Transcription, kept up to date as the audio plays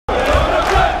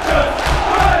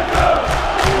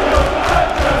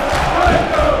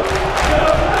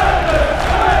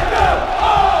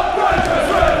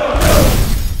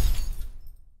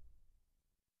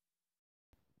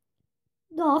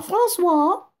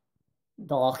François.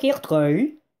 Dag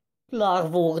Gertrui. Klaar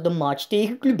voor de match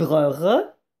tegen Club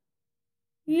Brugge?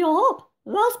 Ja,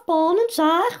 wel spannend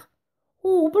zeg.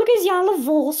 Hopelijk is Jelle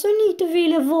Vossen niet te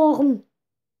veel in vorm.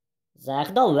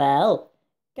 Zeg dat wel.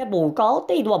 Ik heb ook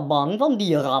altijd wat bang van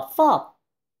die Rafa.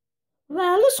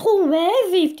 Wel een schoon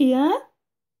wijf heeft hij, hè?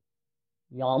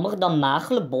 Jammer dat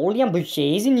Mechelen, Bolly en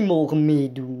Buchese niet mogen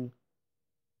meedoen.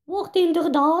 Wordt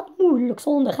inderdaad moeilijk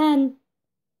zonder hen.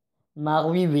 Maar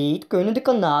wie weet kunnen de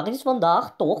Canaries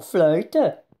vandaag toch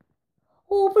fluiten.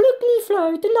 Hopelijk niet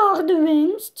fluiten naar de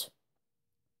winst.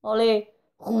 Allee,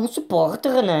 goed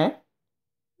supporteren, hè?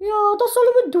 Ja, dat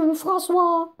zullen we doen,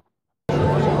 François.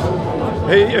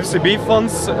 Hey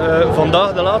FCB-fans,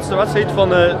 vandaag de laatste wedstrijd van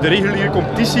de reguliere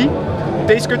competitie.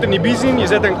 Thijs kunt er niet bij zijn, je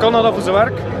zit in Canada voor zijn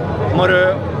werk. Maar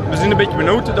we zijn een beetje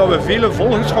benauwd dat we vele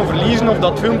volgers gaan verliezen of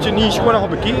dat filmpje niet gewoon nog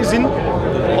bekeken zien,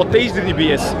 als Thijs er niet bij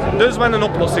is. Dus we hebben een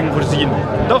oplossing voorzien.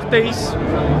 Dag Thijs.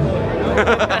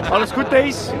 Alles goed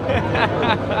Thijs?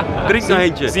 Drink nog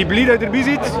eentje. Zie blij dat je erbij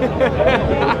zit.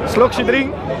 Slokje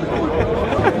drink.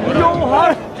 Yo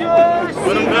hartjes!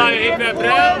 Waarom draai je niet met bril?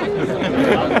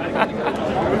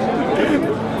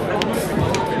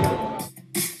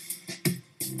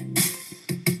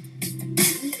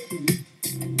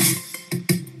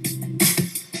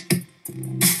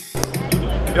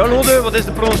 Ja Lode, wat is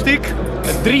de pronostiek?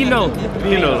 3-0.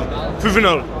 3-0.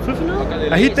 5-0.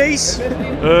 En hier Thijs? 2-0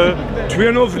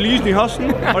 verlies nu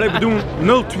gasten. Allee, ik bedoel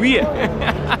 0-2.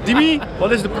 Dimi,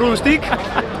 wat is de pronostiek? 4-1.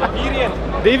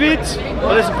 David,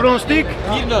 wat is de pronostiek? 4-0.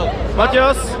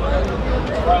 Matthias?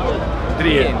 3-1.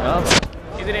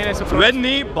 Iedereen is op Win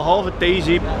niet, behalve Thijs.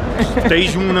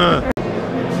 Thijs jongen.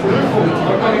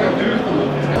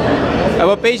 En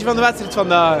wat pees je van de wedstrijd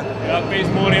vandaag? Ja,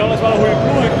 PSV Montreal is wel een goede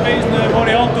ploeg. Ik PSV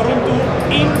Montreal Toronto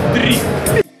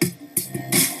 1-3.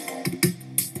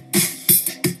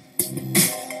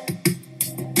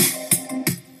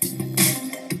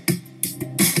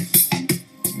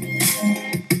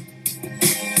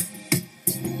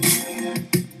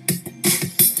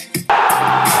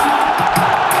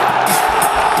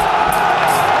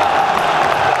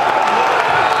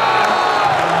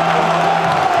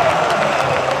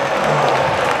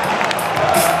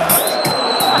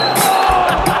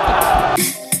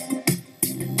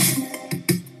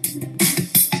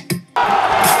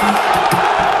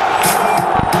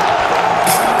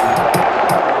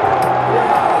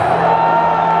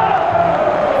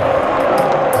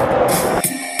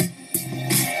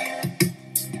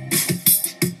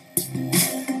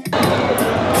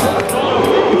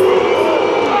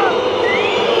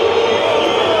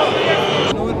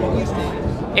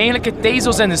 Eigenlijk het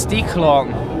Thijs in de steek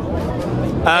gelaten.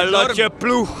 En laat je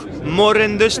ploeg morgen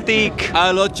in de steek.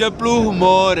 En laat je ploeg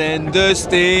maar in de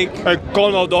steek. Ik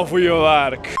kan al dat voor je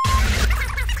werk.